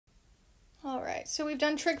right, so we've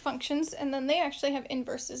done trig functions, and then they actually have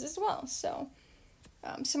inverses as well. So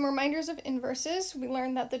some reminders of inverses. We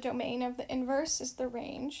learned that the domain of the inverse is the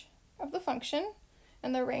range of the function,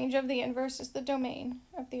 and the range of the inverse is the domain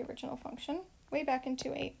of the original function, way back in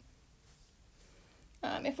 2.8.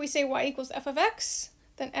 If we say y equals f of x,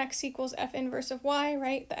 then x equals f inverse of y,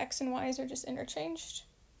 right? The x and y's are just interchanged.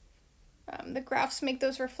 The graphs make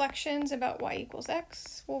those reflections about y equals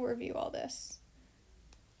x. We'll review all this.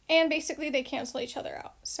 And basically they cancel each other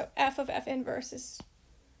out. So f of f inverse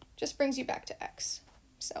just brings you back to x.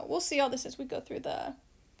 So we'll see all this as we go through the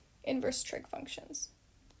inverse trig functions.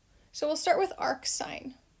 So we'll start with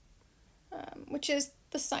arcsine, which is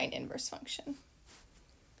the sine inverse function.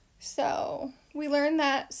 So we learned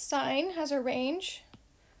that sine has a range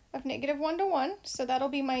of -1 to 1, so that'll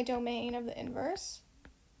be my domain of the inverse.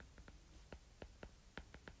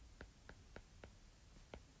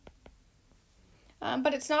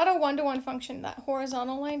 But it's not a 1-to-1 function. That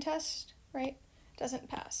horizontal line test, right, doesn't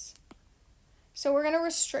pass. So we're going to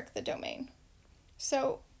restrict the domain.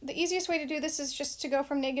 So the easiest way to do this is just to go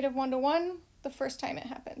from -1 to 1 the first time it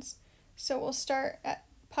happens. So we'll start at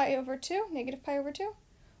pi over 2, negative pi over 2.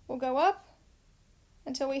 We'll go up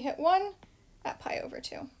until we hit 1 at pi over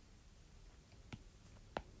 2.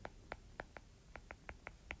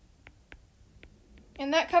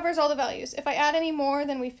 And that covers all the values. If I add any more,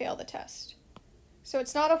 then we fail the test. So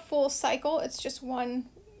it's not a full cycle, it's just one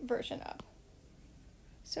version up.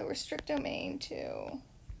 So restrict domain to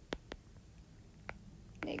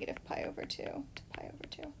negative pi over 2 to pi over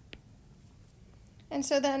 2. And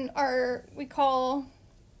so then we call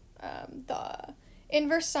the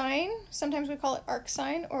inverse sine, sometimes we call it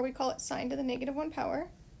arcsine, or we call it sine to the -1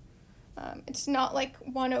 power. It's not like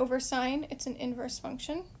 1 over sine, it's an inverse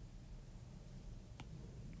function.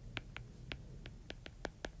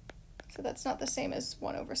 So that's not the same as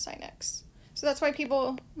 1 over sine x. So that's why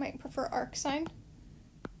people might prefer arcsine.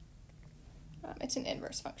 It's an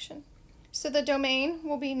inverse function. So the domain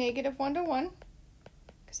will be -1 to 1,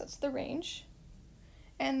 because that's the range.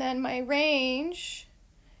 And then my range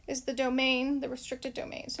is the domain, the restricted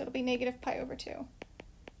domain. So it'll be negative pi over 2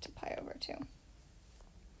 to pi over 2.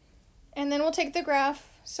 And then we'll take the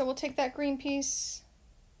graph. So we'll take that green piece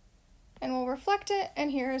and we'll reflect it.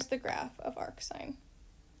 And here is the graph of arcsine.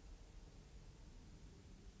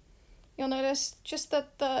 You'll notice just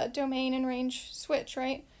that the domain and range switch,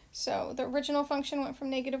 right? So the original function went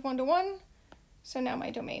from -1 to 1. So now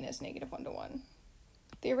my domain is -1 to 1.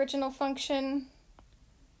 The original function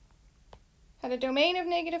had a domain of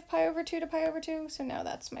negative pi over 2 to pi over 2, so now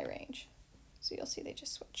that's my range. So you'll see they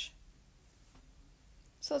just switch.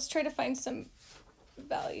 So let's try to find some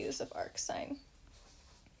values of arcsine.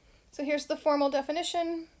 So here's the formal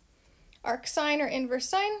definition. Arcsine or inverse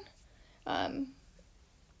sine.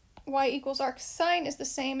 Y equals arcsine is the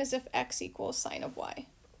same as if x equals sine of y.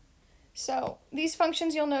 So these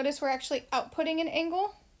functions, you'll notice, we're actually outputting an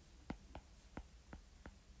angle.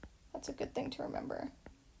 That's a good thing to remember.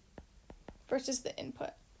 Versus the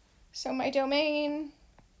input. So my domain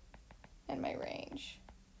and my range.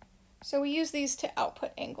 So we use these to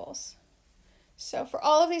output angles. So for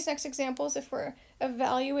all of these next examples, if we're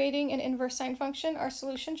evaluating an inverse sine function, our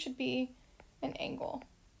solution should be an angle.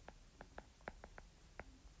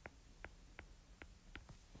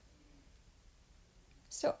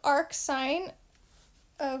 So arcsine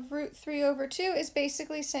of √3 over 2 is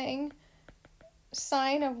basically saying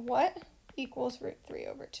sine of what equals √3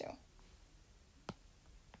 over 2.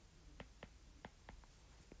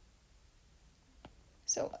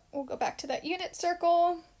 So we'll go back to that unit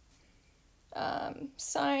circle.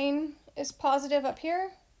 Sine is positive up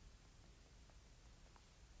here.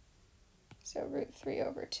 So √3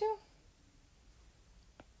 over 2.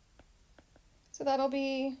 So that'll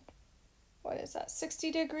be, what is that,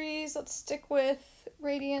 60 degrees. Let's stick with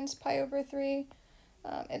radians, pi over 3.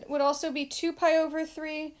 It would also be 2 pi over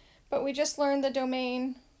 3, but we just learned the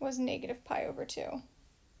domain was negative pi over 2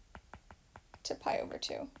 to pi over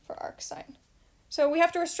 2 for arcsine. So we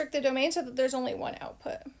have to restrict the domain so that there's only one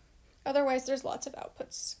output. Otherwise, there's lots of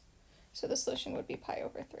outputs. So the solution would be pi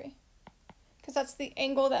over 3, because that's the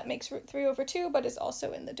angle that makes √3 over 2, but is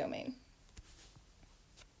also in the domain.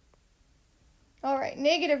 All right,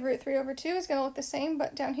 negative √3 over 2 is going to look the same,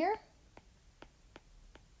 but down here.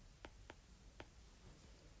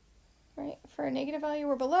 Right, for a negative value,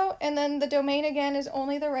 we're below. And then the domain, again, is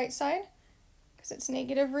only the right side, because it's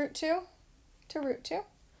negative √2 to √2.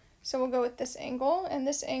 So we'll go with this angle, and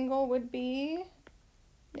this angle would be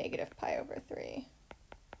negative pi over 3.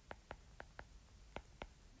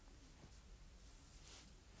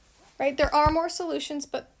 Right, there are more solutions,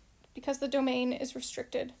 but because the domain is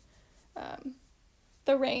restricted,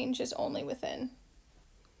 the range is only within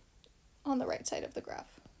on the right side of the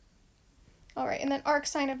graph. All right, and then arc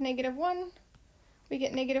sine of -1, we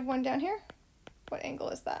get -1 down here. What angle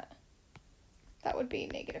is that? That would be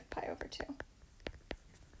 -π/2.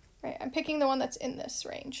 Right, I'm picking the one that's in this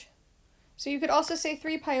range. So you could also say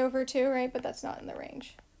 3π/2, right, but that's not in the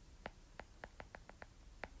range.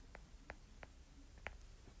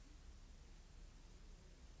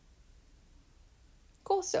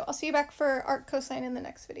 Cool, so I'll see you back for arc cosine in the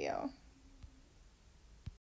next video.